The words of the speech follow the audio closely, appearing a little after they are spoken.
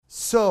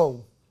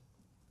So,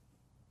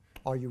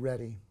 are you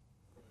ready?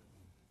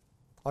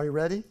 Are you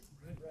ready?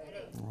 Ready.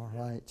 All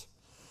right.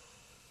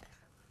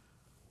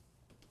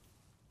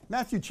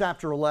 Matthew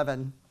chapter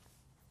 11,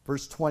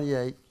 verse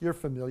 28. You're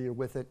familiar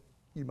with it.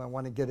 You might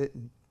want to get it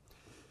and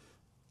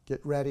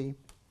get ready.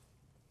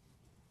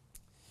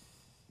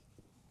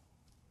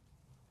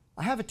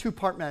 I have a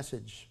two-part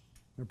message.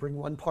 I'm going to bring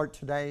one part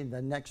today and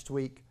then next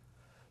week.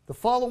 The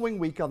following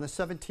week, on the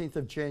 17th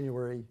of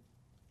January,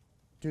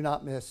 do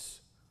not miss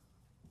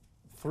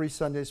 3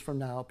 Sundays from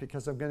now,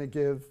 because I'm going to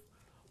give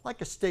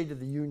like a State of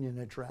the Union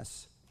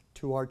address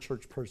to our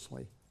church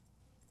personally.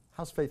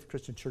 How's Faith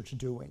Christian Church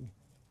doing?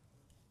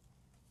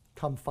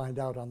 Come find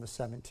out on the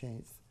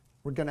 17th.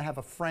 We're going to have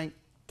a frank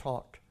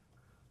talk.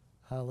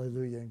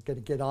 Hallelujah. Going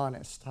to get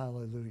honest.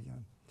 Hallelujah.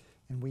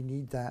 And we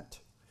need that.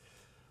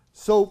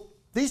 So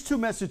these two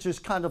messages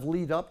kind of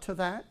lead up to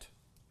that.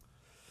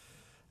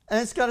 And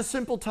it's got a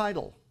simple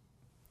title.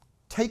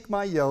 Take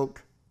my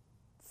yoke,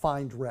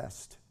 find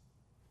rest.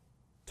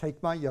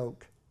 Take my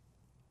yoke,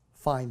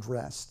 find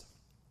rest.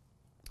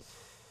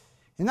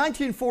 In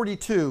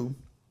 1942,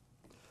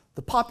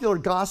 the popular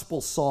gospel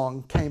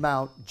song came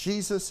out,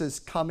 Jesus is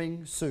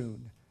Coming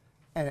Soon,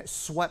 and it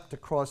swept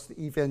across the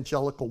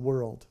evangelical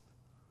world.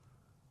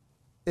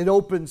 It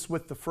opens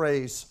with the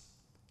phrase,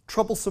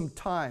 troublesome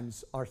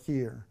times are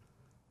here,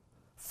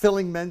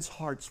 filling men's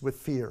hearts with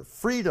fear.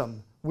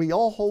 Freedom we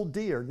all hold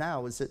dear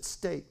now is at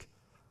stake.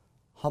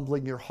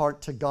 Humbling your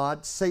heart to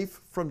God, safe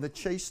from the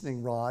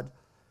chastening rod,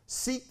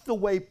 seek the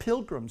way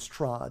pilgrims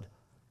trod,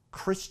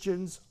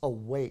 Christians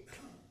awake.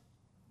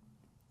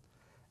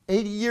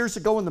 80 years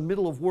ago, in the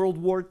middle of World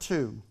War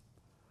II,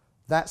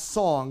 that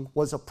song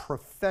was a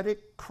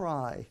prophetic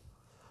cry,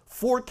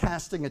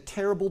 forecasting a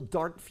terrible,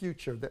 dark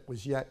future that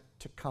was yet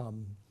to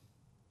come.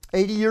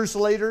 80 years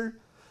later,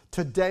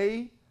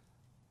 today,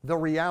 the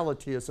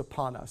reality is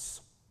upon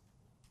us.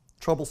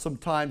 Troublesome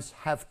times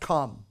have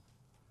come.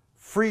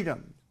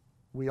 Freedom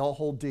we all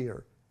hold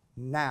dear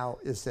now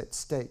is at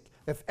stake.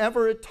 If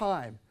ever a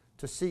time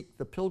to seek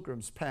the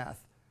pilgrim's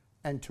path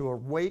and to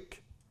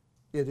awake,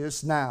 it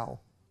is now.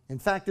 In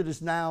fact, it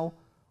is now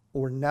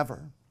or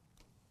never.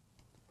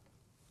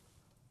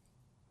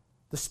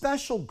 The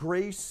special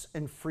grace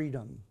and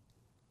freedom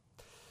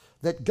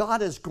that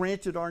God has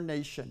granted our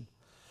nation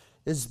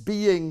is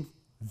being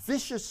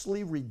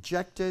viciously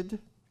rejected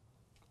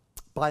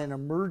by an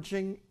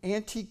emerging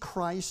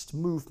anti-Christ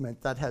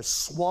movement that has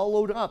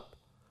swallowed up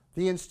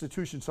the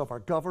institutions of our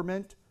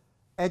government,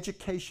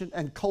 education,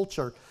 and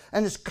culture,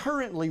 and is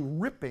currently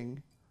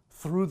ripping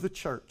through the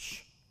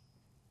church.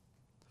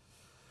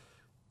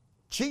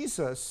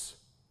 Jesus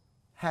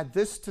had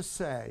this to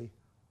say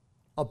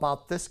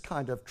about this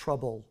kind of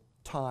troubled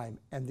time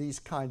and these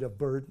kind of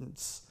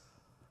burdens.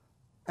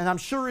 And I'm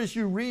sure as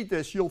you read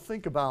this, you'll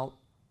think about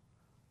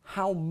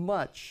how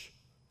much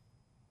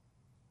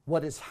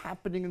what is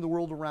happening in the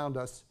world around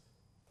us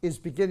is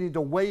beginning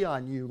to weigh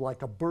on you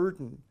like a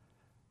burden.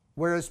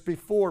 Whereas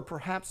before,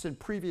 perhaps in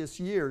previous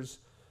years,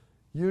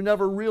 you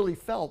never really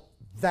felt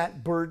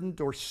that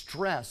burdened or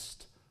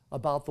stressed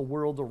about the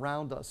world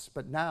around us.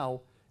 But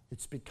now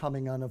it's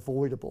becoming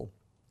unavoidable.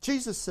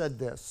 Jesus said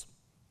this,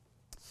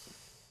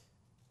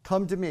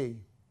 "Come to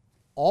me,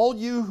 all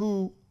you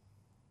who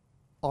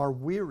are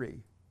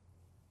weary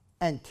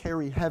and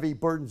carry heavy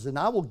burdens, and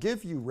I will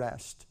give you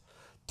rest.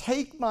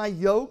 Take my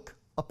yoke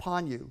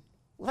upon you.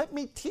 Let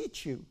me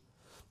teach you,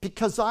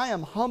 because I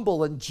am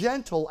humble and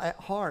gentle at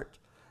heart,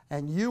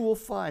 and you will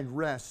find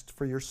rest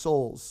for your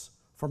souls.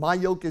 For my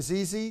yoke is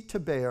easy to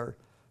bear,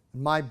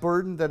 and my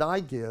burden that I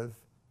give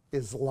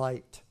is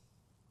light."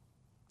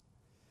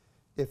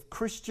 If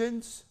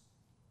Christians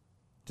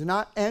do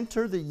not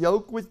enter the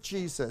yoke with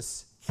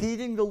Jesus,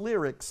 heeding the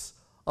lyrics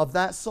of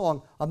that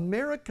song,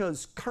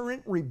 America's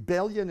current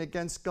rebellion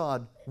against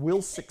God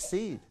will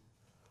succeed,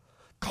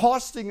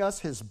 costing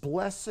us his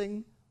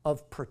blessing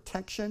of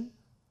protection,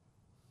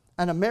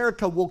 and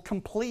America will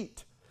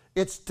complete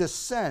its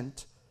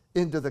descent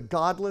into the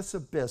godless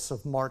abyss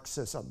of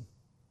Marxism.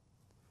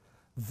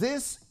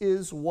 This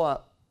is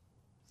what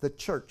the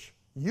church,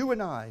 you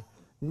and I,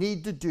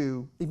 need to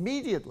do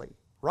immediately,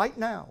 right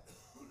now,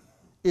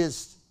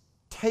 is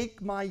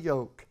take my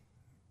yoke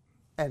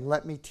and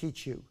let me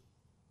teach you.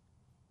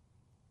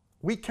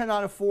 We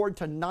cannot afford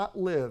to not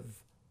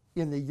live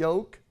in the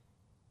yoke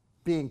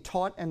being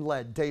taught and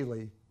led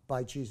daily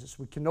by Jesus.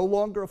 We can no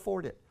longer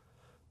afford it,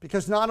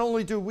 because not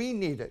only do we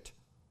need it,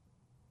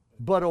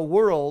 but a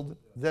world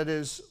that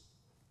is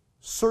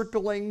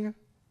circling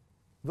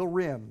the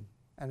rim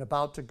and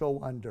about to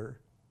go under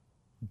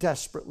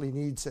desperately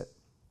needs it.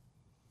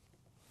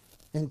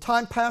 In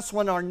time past,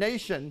 when our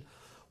nation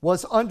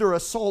was under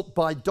assault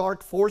by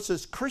dark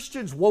forces,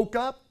 Christians woke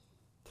up.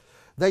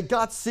 They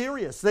got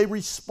serious. They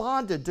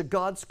responded to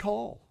God's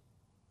call.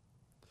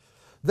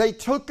 They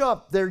took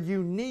up their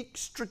unique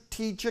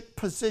strategic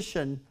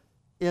position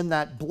in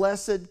that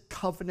blessed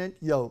covenant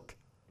yoke,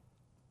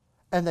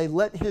 and they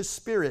let His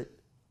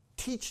Spirit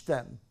teach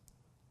them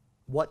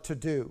what to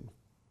do.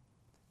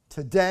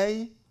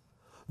 Today,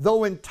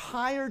 though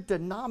entire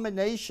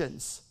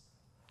denominations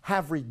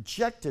have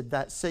rejected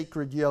that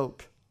sacred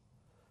yoke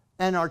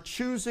and are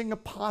choosing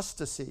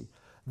apostasy,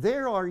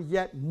 there are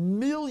yet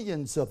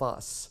millions of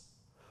us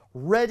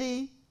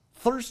ready,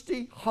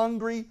 thirsty,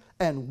 hungry,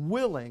 and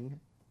willing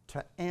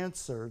to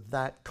answer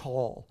that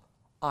call.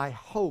 I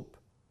hope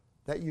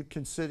that you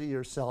consider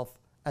yourself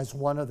as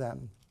one of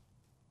them.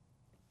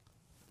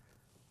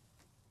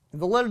 In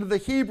the letter to the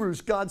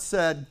Hebrews, God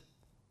said,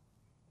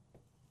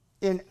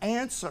 in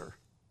answer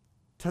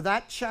to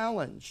that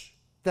challenge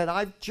that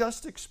I've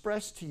just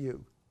expressed to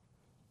you,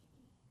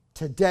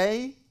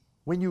 today,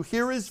 when you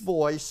hear His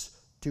voice,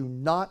 do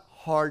not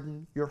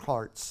harden your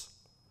hearts.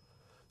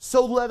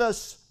 So let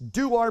us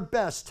do our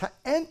best to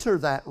enter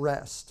that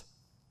rest.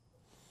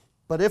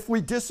 But if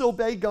we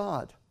disobey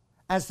God,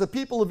 as the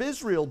people of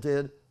Israel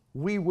did,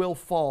 we will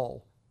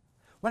fall.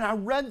 When I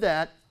read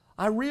that,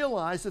 I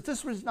realized that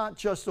this was not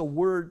just a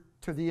word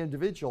to the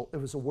individual, it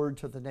was a word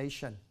to the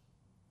nation.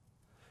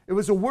 It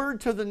was a word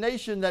to the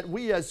nation that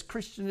we as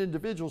Christian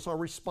individuals are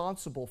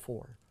responsible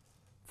for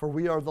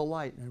we are the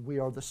light and we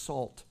are the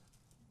salt.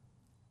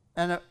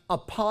 And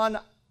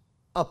upon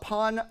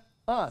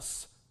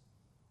us,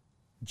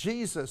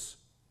 Jesus,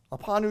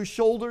 upon whose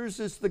shoulders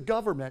is the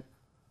government,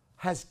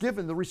 has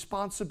given the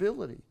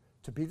responsibility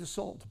to be the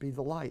salt, to be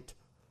the light.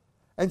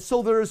 And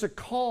so there is a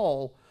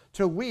call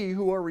to we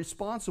who are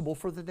responsible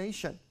for the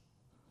nation.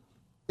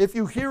 If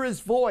you hear His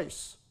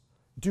voice,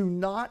 do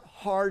not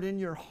harden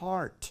your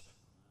heart.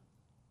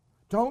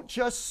 Don't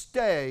just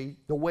stay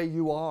the way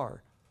you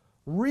are.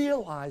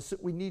 Realize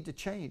that we need to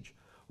change.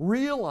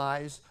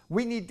 Realize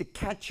we need to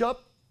catch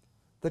up.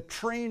 The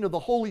train of the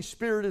Holy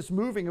Spirit is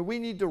moving, and we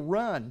need to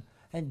run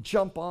and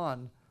jump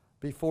on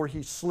before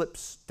He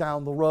slips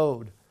down the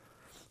road.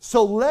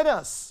 So let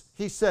us,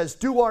 he says,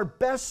 do our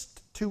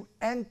best to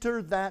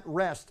enter that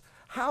rest.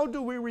 How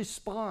do we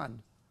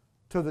respond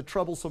to the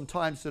troublesome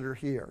times that are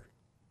here?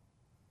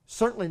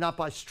 Certainly not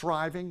by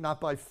striving,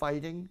 not by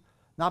fighting,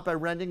 not by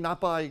rending,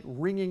 not by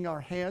wringing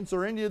our hands,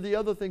 or any of the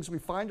other things we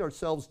find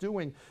ourselves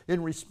doing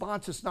in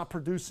response. It's not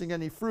producing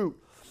any fruit.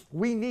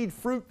 We need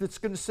fruit that's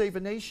going to save a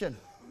nation.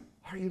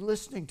 Are you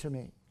listening to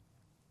me?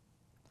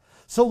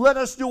 So let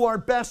us do our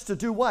best to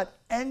do what?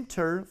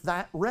 Enter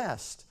that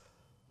rest.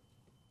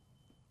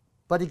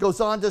 But he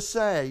goes on to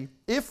say,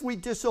 if we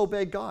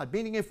disobey God,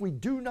 meaning if we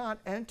do not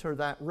enter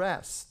that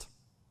rest,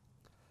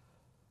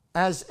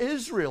 as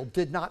Israel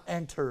did not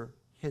enter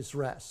His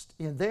rest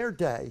in their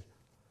day,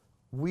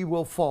 we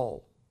will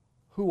fall.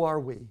 Who are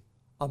we?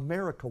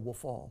 America will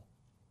fall.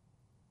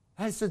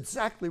 That's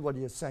exactly what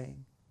he is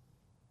saying.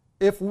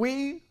 If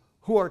we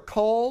who are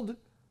called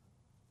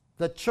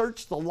the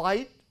church, the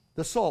light,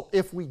 the salt,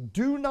 if we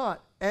do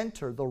not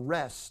enter the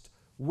rest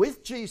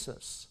with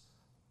Jesus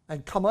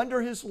and come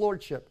under His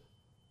lordship,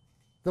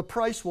 the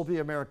price will be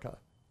America.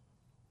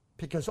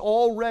 Because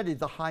already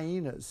the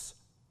hyenas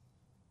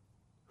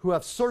who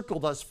have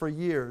circled us for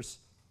years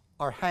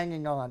are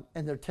hanging on,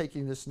 and they're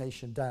taking this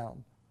nation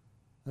down.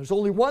 There's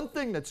only one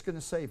thing that's going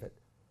to save it,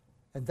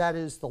 and that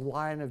is the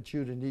Lion of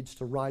Judah needs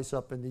to rise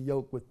up in the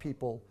yoke with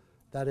people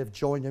that have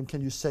joined Him.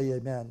 Can you say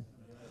amen? Amen.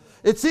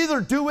 It's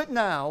either do it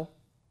now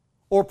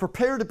or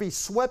prepare to be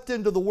swept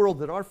into the world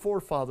that our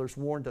forefathers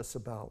warned us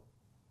about.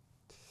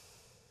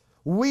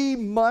 We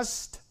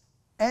must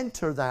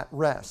enter that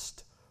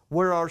rest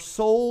where our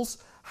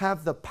souls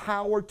have the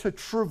power to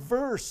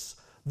traverse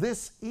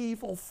this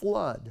evil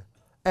flood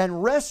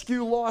and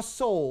rescue lost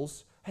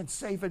souls and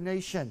save a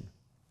nation.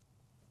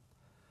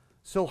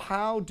 So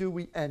how do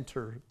we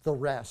enter the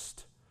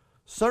rest?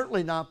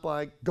 Certainly not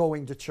by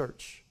going to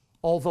church,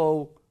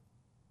 although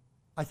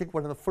I think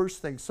one of the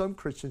first things some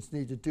Christians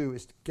need to do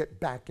is to get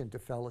back into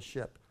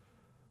fellowship.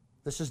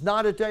 This is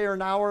not a day or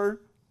an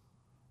hour,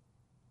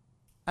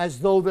 as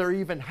though there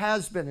even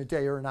has been a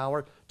day or an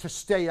hour, to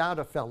stay out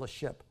of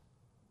fellowship.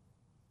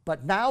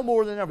 But now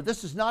more than ever,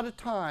 this is not a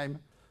time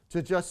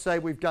to just say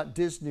we've got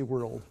Disney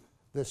World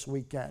this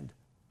weekend.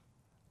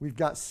 We've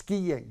got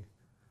skiing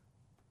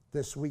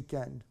this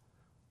weekend.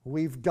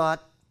 We've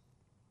got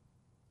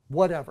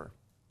whatever.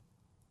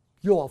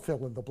 You all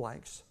fill in the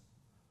blanks.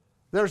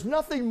 There's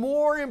nothing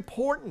more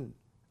important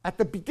at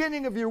the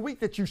beginning of your week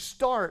that you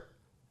start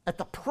at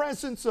the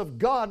presence of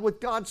God with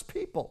God's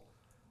people.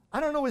 I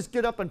don't always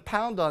get up and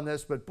pound on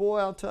this, but boy,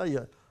 I'll tell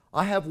you,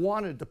 I have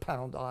wanted to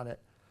pound on it.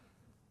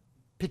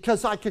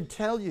 Because I can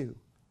tell you,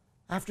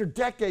 after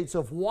decades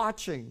of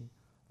watching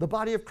the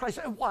body of Christ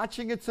and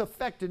watching its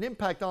effect and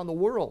impact on the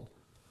world,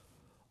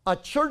 a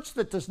church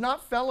that does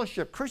not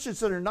fellowship, Christians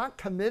that are not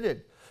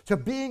committed to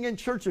being in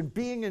church and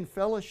being in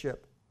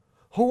fellowship,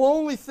 who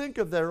only think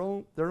of their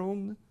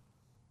own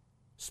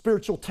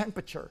spiritual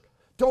temperature,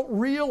 don't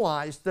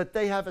realize that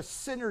they have a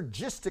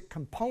synergistic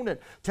component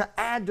to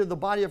add to the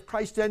body of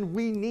Christ, and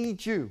we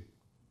need you.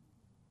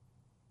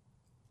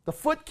 The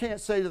foot can't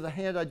say to the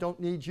hand, I don't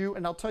need you,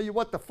 and I'll tell you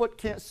what, the foot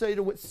can't say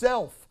to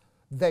itself,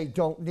 they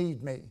don't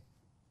need me.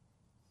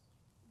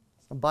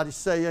 Somebody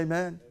say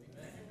amen.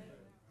 Amen.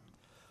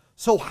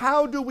 So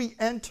how do we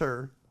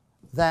enter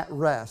that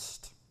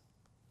rest?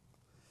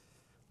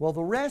 Well,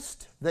 the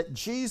rest that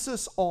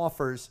Jesus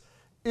offers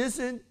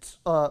isn't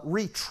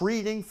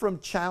retreating from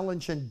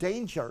challenge and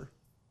danger,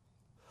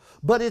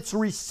 but it's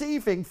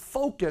receiving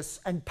focus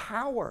and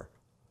power.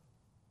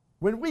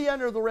 When we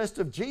enter the rest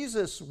of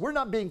Jesus, we're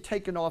not being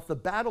taken off the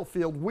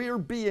battlefield. We're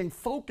being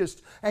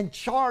focused and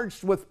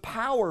charged with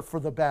power for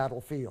the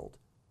battlefield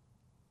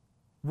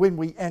when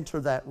we enter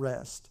that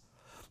rest.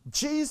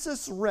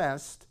 Jesus'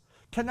 rest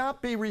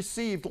cannot be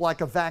received like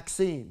a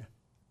vaccine.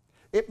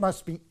 It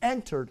must be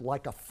entered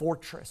like a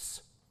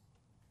fortress.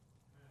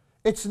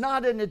 It's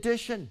not an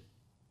addition.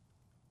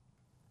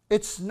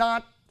 It's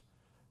not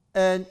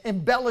an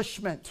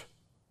embellishment.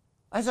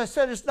 As I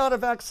said, it's not a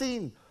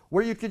vaccine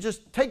where you could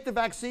just take the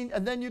vaccine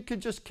and then you could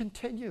just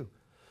continue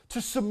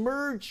to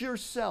submerge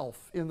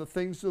yourself in the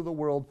things of the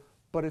world,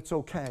 but it's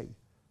okay.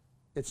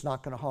 It's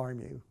not going to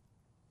harm you.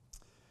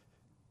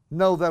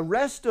 No, the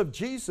rest of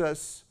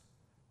Jesus,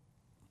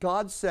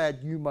 God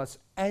said you must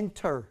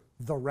enter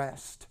the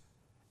rest.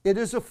 It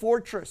is a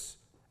fortress,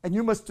 and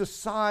you must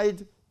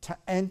decide to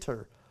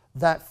enter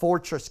that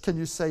fortress. Can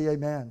you say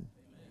amen? Amen?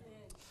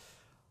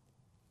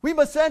 We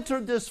must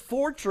enter this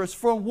fortress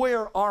from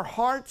where our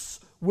hearts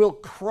will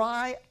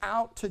cry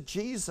out to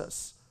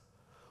Jesus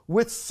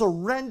with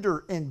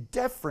surrender and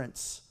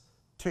deference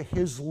to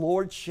His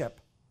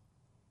lordship.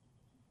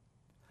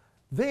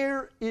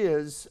 There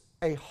is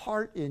a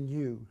heart in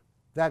you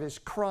that is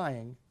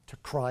crying to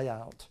cry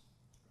out.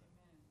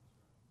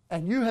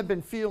 And you have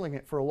been feeling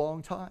it for a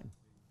long time.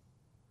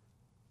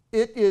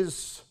 It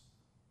is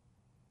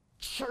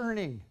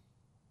churning.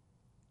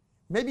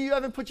 Maybe you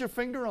haven't put your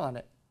finger on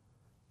it.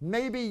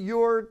 Maybe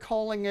you're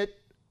calling it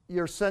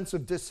your sense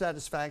of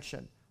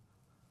dissatisfaction.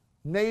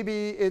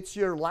 Maybe it's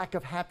your lack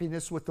of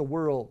happiness with the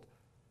world.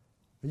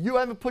 You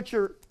haven't put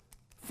your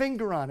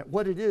finger on it.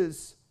 What it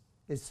is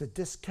a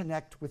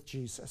disconnect with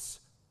Jesus.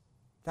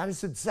 That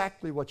is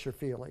exactly what you're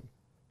feeling.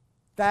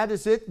 That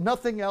is it.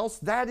 Nothing else.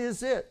 That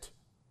is it.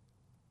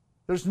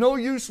 There's no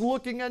use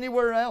looking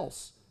anywhere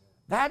else.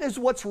 That is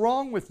what's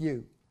wrong with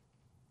you,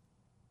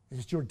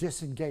 is you're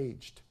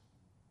disengaged.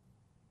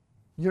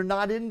 You're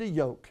not into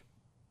yoke.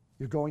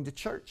 You're going to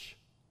church.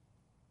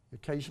 You're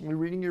occasionally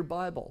reading your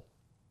Bible.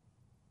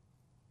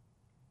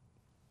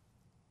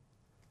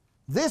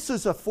 This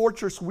is a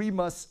fortress we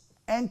must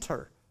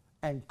enter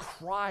and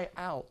cry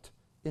out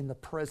in the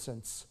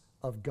presence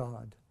of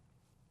God.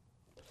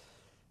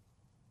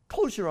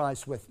 Close your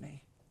eyes with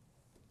me.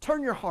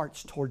 Turn your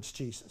hearts towards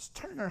Jesus.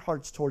 Turn your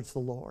hearts towards the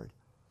Lord.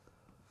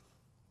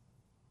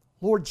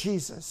 Lord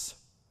Jesus,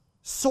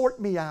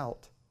 sort me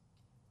out.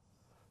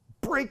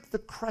 Break the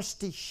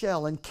crusty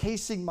shell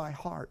encasing my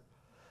heart,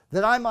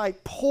 that I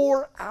might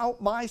pour out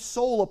my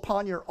soul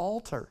upon your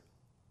altar.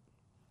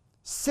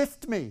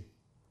 Sift me,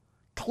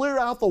 clear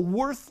out the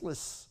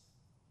worthless,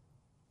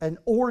 and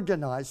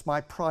organize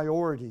my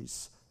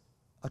priorities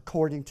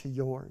according to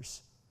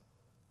yours.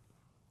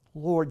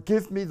 Lord,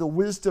 give me the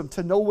wisdom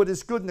to know what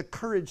is good and the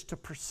courage to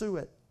pursue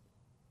it.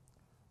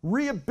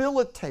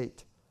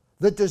 Rehabilitate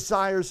the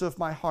desires of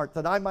my heart,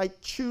 that I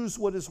might choose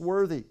what is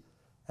worthy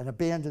and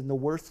abandon the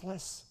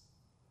worthless.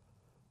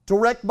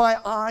 Direct my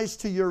eyes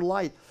to your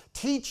light.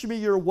 Teach me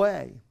your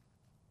way,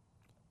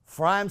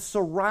 for I am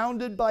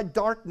surrounded by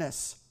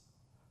darkness.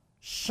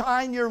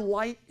 Shine your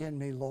light in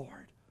me,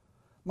 Lord.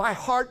 My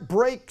heart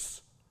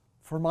breaks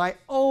for my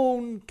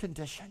own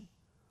condition.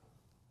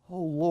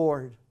 Oh,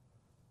 Lord,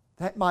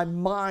 that my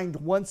mind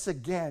once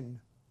again,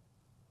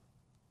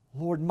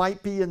 Lord,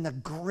 might be in the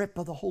grip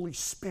of the Holy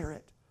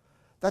Spirit.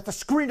 That the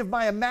screen of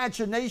my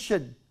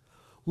imagination,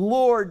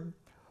 Lord,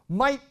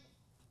 might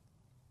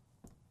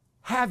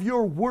have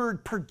your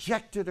word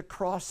projected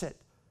across it.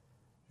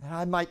 And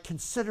I might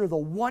consider the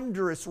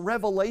wondrous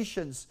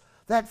revelations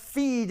that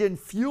feed and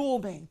fuel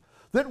me.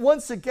 That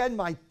once again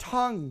my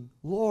tongue,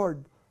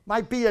 Lord,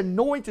 might be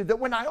anointed. That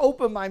when I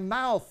open my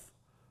mouth,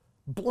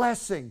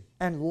 blessing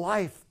and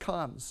life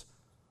comes.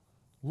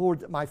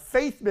 Lord, that my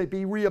faith may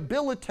be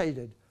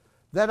rehabilitated.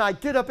 That I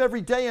get up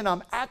every day and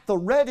I'm at the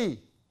ready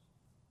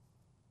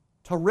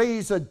to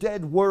raise a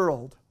dead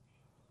world.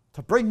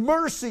 To bring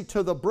mercy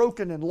to the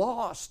broken and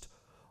lost.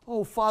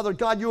 Oh, Father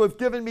God, you have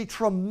given me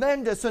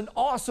tremendous and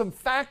awesome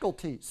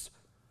faculties.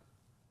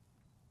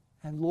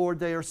 And Lord,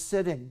 they are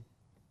sitting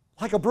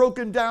like a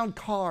broken down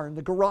car in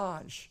the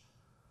garage.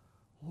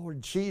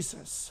 Lord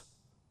Jesus,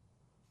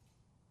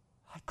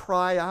 I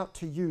cry out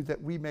to you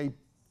that we may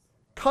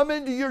come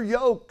into your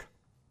yoke.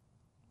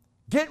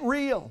 Get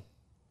real.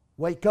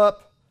 Wake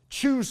up.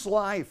 Choose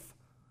life.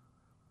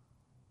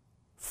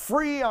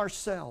 Free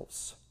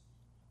ourselves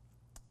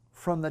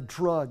from the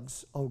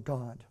drugs, oh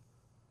God,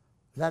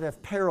 that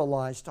have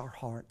paralyzed our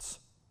hearts.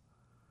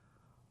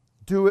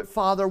 Do it,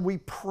 Father, we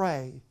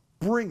pray.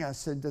 Bring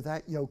us into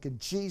that yoke in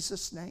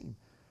Jesus' name.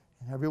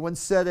 And everyone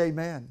said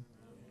amen.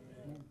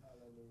 Amen.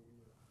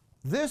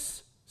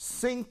 This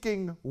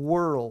sinking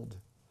world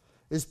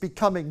is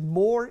becoming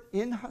more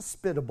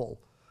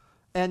inhospitable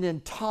and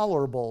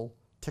intolerable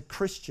to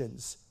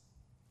Christians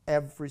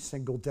every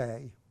single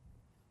day.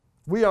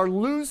 We are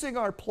losing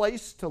our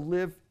place to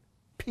live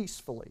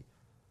peacefully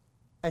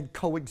and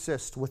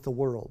coexist with the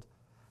world.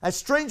 As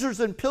strangers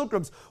and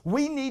pilgrims,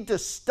 we need to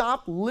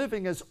stop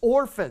living as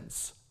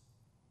orphans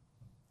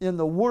in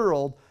the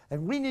world,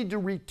 and we need to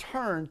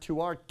return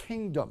to our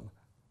kingdom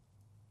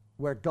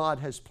where God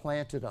has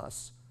planted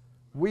us.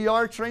 We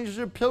are strangers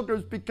and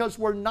pilgrims because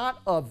we're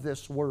not of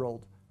this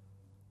world.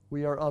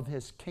 We are of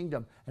His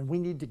kingdom, and we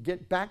need to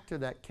get back to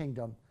that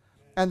kingdom.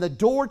 And the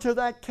door to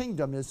that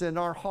kingdom is in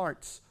our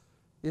hearts.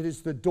 It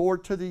is the door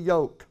to the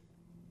yoke.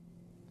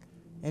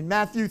 In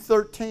Matthew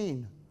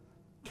 13,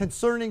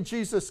 concerning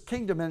Jesus'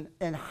 kingdom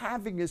and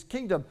having His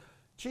kingdom,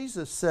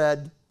 Jesus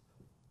said,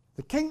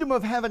 the kingdom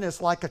of heaven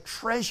is like a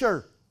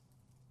treasure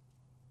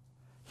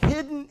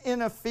hidden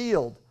in a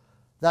field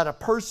that a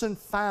person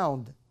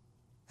found,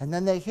 and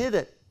then they hid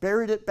it,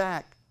 buried it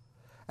back.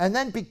 And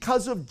then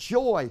because of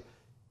joy,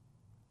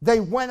 they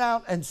went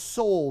out and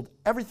sold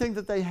everything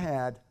that they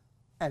had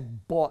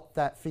and bought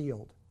that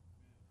field.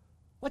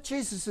 What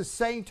Jesus is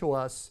saying to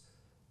us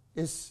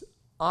is,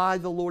 I,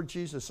 the Lord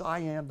Jesus, I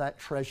am that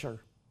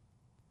treasure.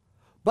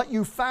 But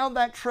you found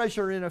that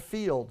treasure in a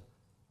field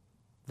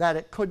that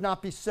it could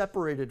not be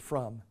separated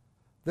from.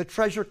 The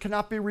treasure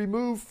cannot be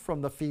removed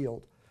from the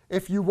field.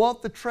 If you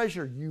want the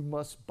treasure, you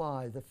must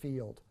buy the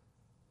field.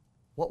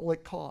 What will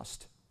it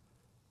cost?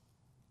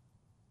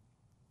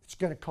 It's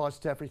going to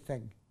cost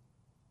everything.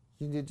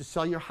 You need to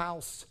sell your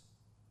house,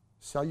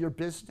 sell your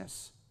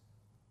business,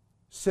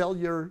 sell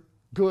your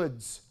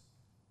goods.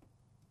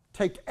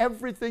 Take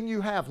everything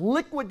you have,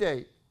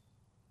 liquidate,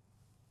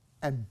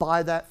 and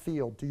buy that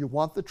field. Do you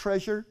want the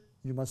treasure?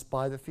 You must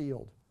buy the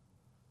field.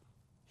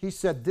 He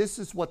said this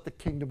is what the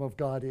kingdom of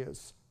God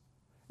is.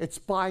 It's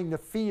buying the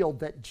field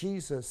that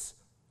Jesus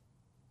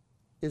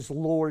is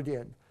Lord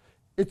in.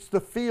 It's the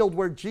field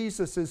where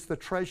Jesus is the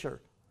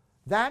treasure.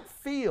 That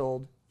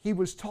field he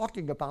was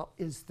talking about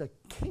is the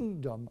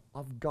kingdom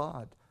of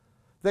God.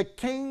 The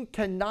king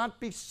cannot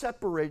be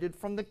separated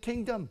from the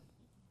kingdom.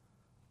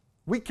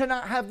 We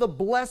cannot have the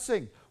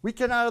blessing. We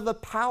cannot have the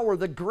power,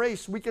 the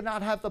grace. We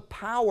cannot have the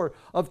power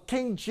of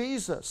King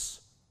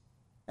Jesus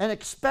and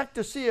expect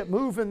to see it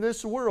move in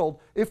this world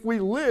if we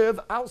live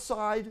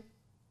outside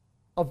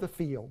of the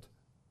field.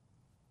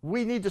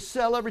 We need to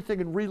sell everything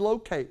and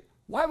relocate.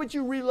 Why would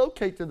you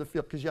relocate to the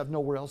field? Because you have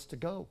nowhere else to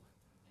go.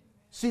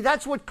 See,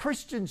 that's what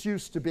Christians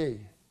used to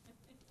be.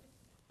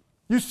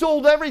 You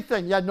sold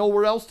everything. You had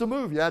nowhere else to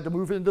move. You had to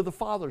move into the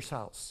Father's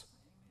house.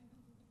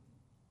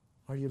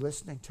 Are you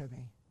listening to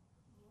me?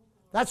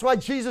 That's why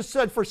Jesus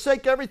said,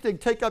 forsake everything,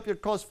 take up your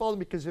cross, follow me,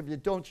 because if you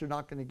don't, you're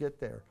not going to get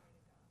there.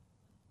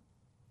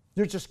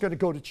 You're just going to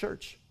go to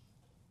church.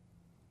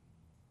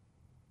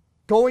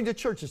 Going to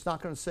church is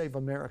not going to save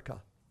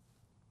America.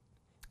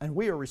 And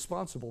we are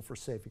responsible for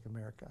saving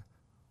America.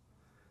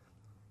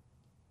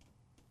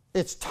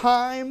 It's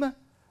time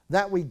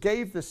that we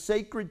gave the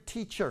sacred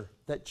teacher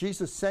that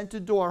Jesus sent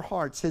into our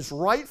hearts his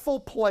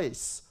rightful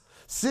place.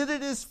 Sit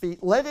at his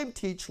feet, let him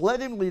teach,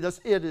 let him lead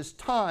us. It is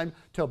time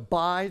to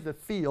buy the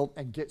field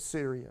and get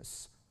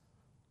serious.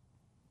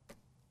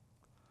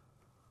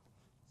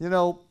 You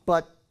know,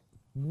 but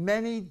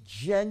many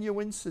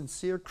genuine,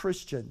 sincere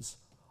Christians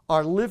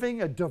are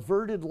living a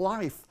diverted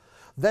life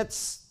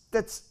that's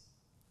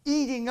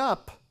eating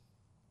up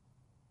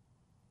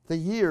the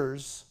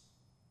years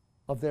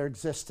of their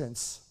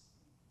existence.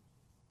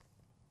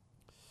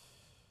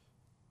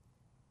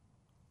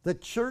 The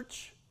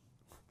church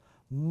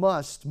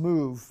must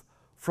move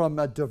from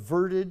a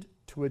diverted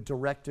to a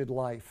directed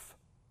life.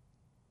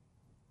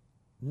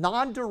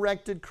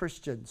 Non-directed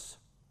Christians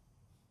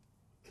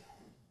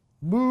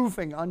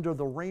moving under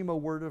the Rhema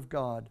word of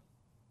God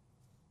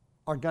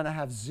are going to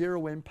have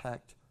zero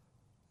impact.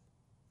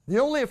 The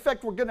only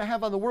effect we're going to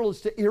have on the world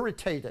is to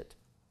irritate it.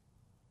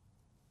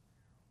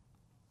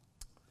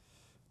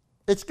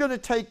 It's going to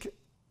take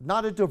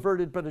not a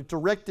diverted but a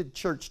directed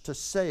church to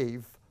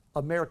save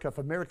America if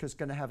America is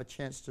going to have a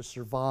chance to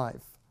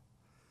survive.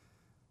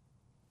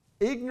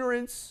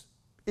 Ignorance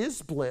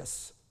is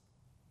bliss.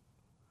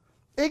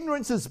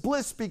 Ignorance is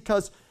bliss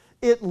because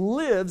it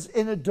lives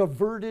in a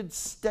diverted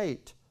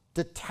state,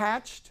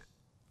 detached,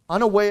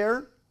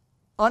 unaware,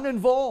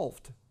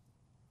 uninvolved.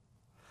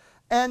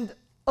 And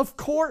of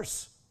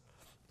course,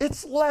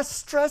 it's less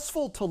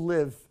stressful to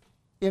live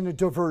in a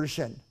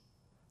diversion.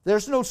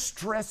 There's no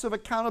stress of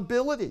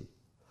accountability.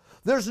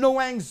 There's no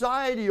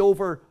anxiety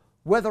over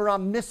whether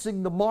I'm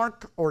missing the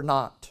mark or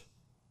not.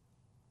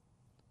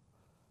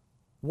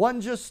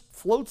 One just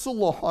floats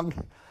along,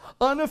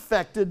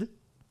 unaffected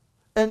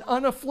and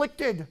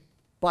unafflicted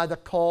by the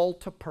call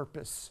to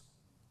purpose.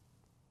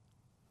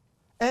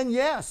 And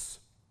yes,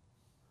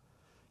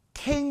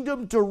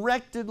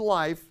 kingdom-directed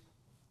life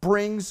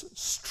brings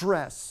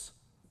stress,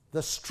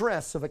 the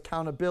stress of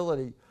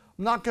accountability.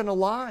 I'm not going to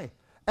lie.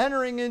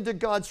 Entering into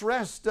God's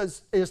rest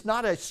is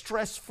not a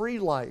stress-free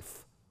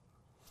life.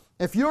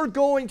 If you're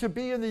going to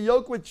be in the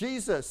yoke with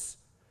Jesus,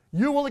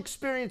 you will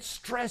experience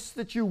stress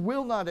that you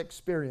will not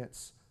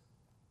experience.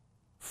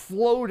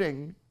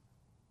 Floating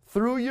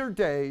through your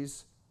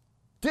days,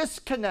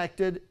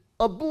 disconnected,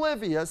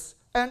 oblivious,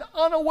 and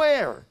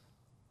unaware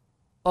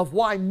of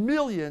why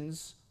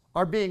millions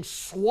are being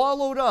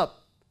swallowed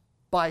up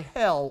by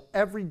hell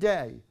every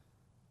day,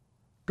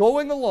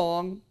 going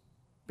along,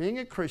 being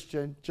a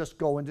Christian, just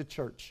going to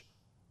church.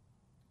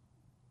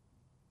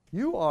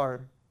 You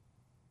are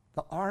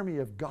the army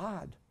of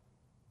God,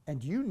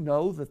 and you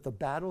know that the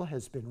battle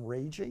has been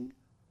raging,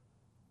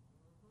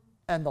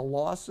 and the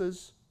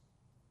losses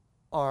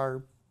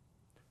are,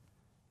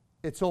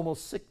 it's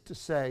almost sick to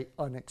say,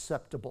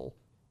 unacceptable.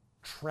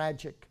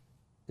 Tragic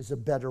is a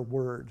better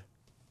word.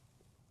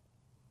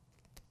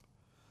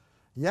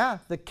 Yeah,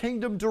 the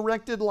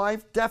kingdom-directed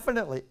life,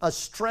 definitely. A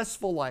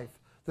stressful life,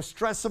 the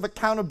stress of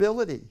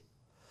accountability.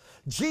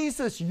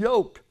 Jesus'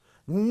 yoke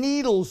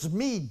needles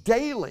me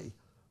daily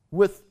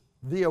with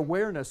the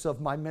awareness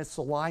of my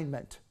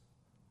misalignment.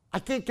 I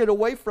can't get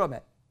away from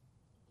it.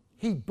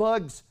 He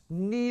bugs,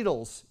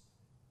 needles.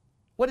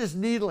 What is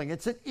needling?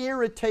 It's an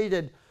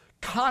irritated,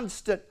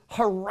 constant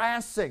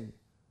harassing.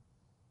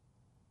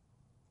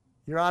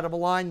 You're out of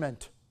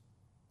alignment.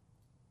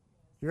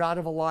 You're out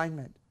of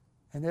alignment.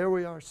 And there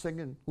we are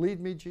singing, lead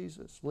me,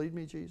 Jesus, lead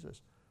me,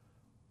 Jesus.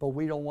 But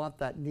we don't want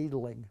that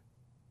needling.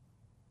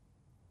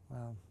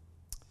 Wow.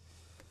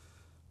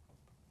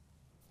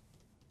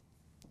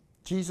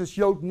 Jesus'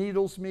 yoke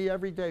needles me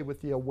every day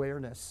with the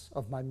awareness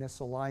of my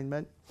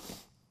misalignment.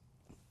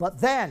 But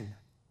then,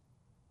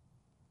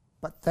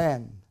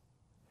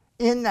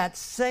 in that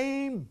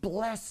same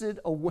blessed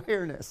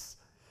awareness,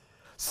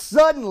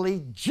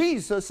 suddenly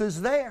Jesus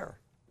is there.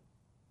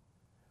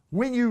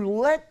 When you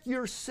let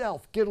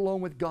yourself get alone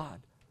with God,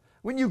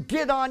 when you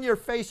get on your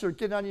face or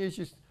get on your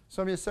knees,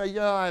 some of you say,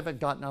 yeah, I haven't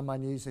gotten on my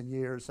knees in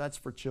years. That's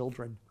for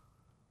children.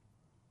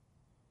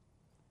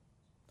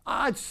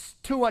 It's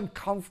too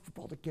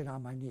uncomfortable to get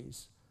on my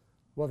knees.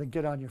 Well, then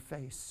get on your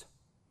face.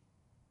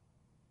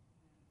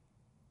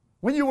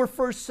 When you were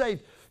first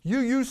saved, you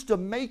used to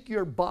make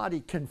your body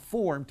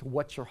conform to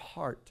what your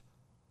heart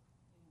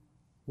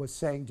was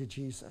saying to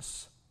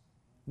Jesus.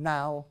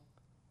 Now,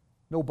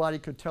 nobody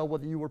could tell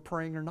whether you were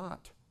praying or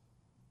not.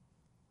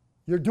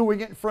 You're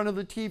doing it in front of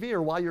the TV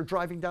or while you're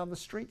driving down the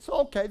street. So,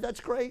 okay, that's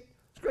great.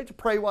 It's great to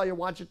pray while you're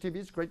watching TV.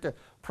 It's great to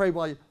pray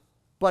while you...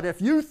 But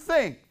if you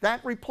think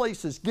that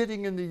replaces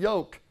getting in the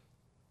yoke,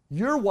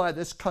 you're why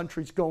this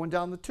country's going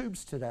down the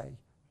tubes today.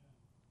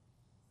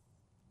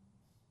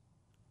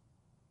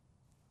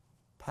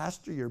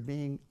 Pastor, you're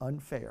being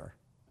unfair.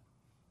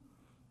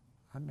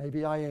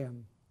 Maybe I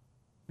am.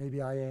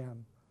 Maybe I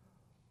am.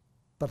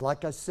 But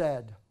like I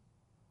said,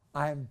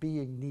 I am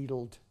being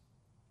needled.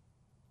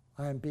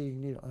 I am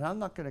being needled. And I'm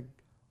not going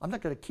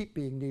to keep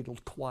being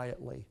needled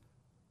quietly.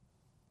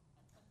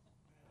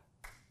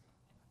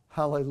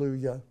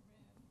 Hallelujah.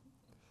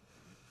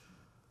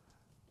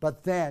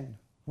 But then,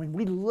 when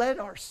we let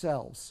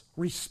ourselves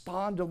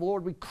respond to the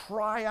Lord, we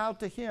cry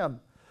out to Him.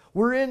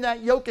 We're in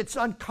that yoke. It's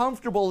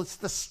uncomfortable. It's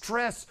the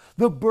stress,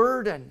 the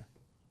burden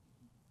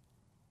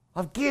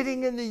of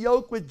getting in the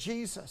yoke with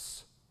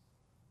Jesus.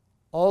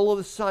 All of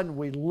a sudden,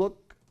 we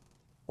look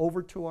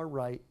over to our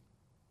right.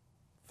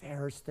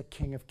 There's the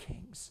King of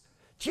Kings.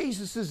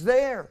 Jesus is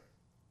there.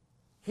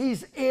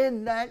 He's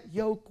in that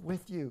yoke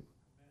with you.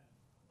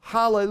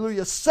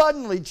 Hallelujah.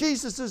 Suddenly,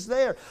 Jesus is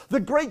there.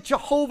 The great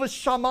Jehovah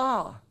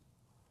Shammah,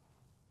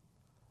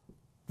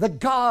 the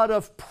God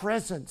of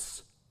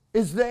presence,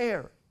 is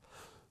there.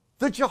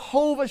 The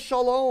Jehovah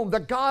Shalom, the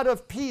God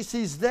of peace,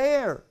 He's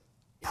there.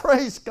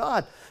 Praise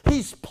God.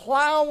 He's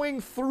plowing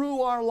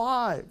through our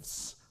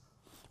lives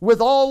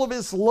with all of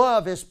His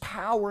love, His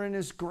power, and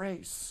His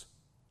grace.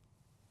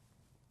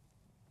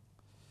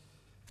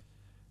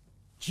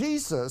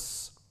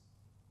 Jesus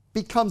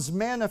becomes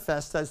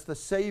manifest as the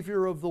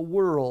Savior of the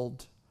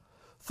world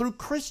through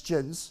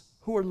Christians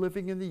who are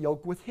living in the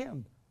yoke with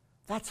Him.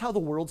 That's how the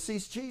world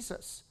sees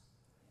Jesus.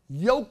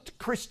 Yoked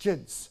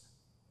Christians.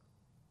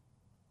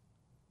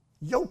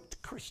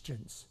 Yoked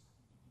Christians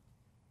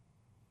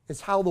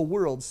is how the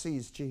world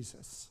sees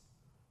Jesus.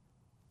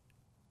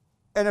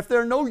 And if there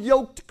are no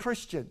yoked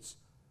Christians,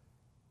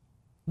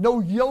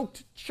 no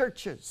yoked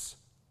churches,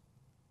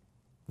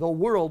 the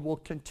world will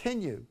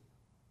continue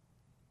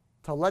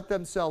to let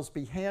themselves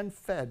be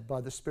hand-fed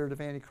by the spirit of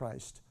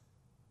Antichrist,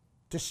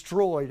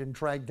 destroyed and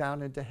dragged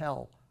down into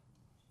hell,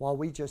 while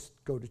we just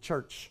go to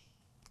church.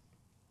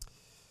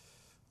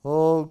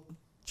 Oh,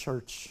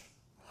 church.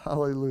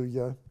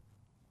 Hallelujah.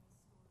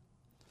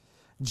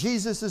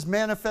 Jesus is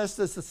manifest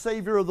as the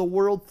Savior of the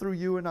world through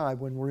you and I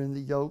when we're in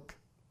the yoke.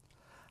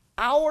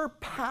 Our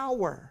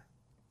power,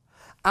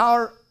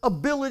 our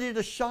ability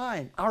to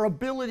shine, our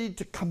ability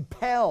to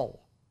compel,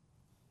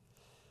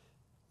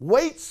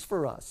 waits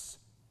for us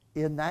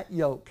in that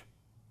yoke.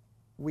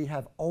 We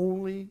have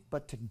only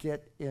but to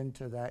get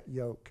into that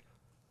yoke.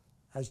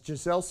 As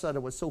Giselle said,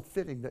 it was so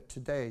fitting that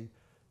today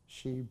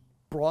she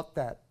brought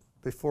that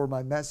before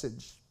my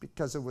message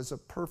because it was a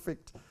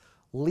perfect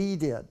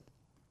lead-in.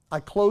 I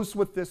close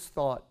with this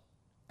thought,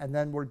 and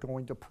then we're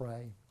going to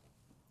pray.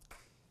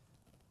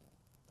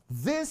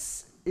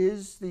 This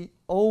is the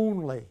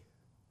only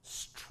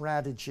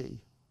strategy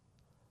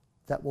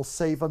that will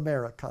save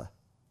America.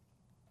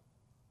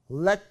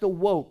 Let the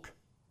woke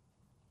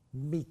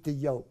meet the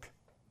yoke.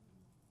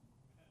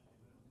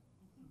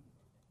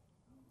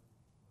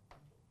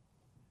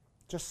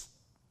 Just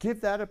give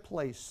that a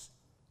place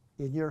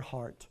in your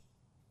heart,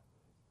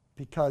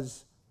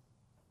 because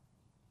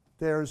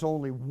there's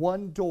only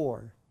one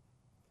door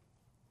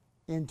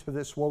into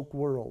this woke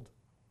world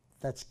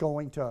that's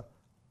going to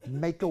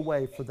make a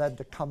way for them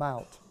to come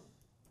out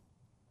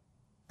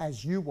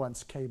as you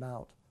once came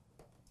out.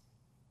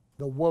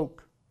 The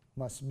woke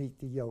must meet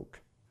the yoke.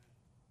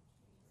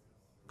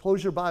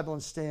 Close your Bible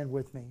and stand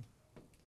with me.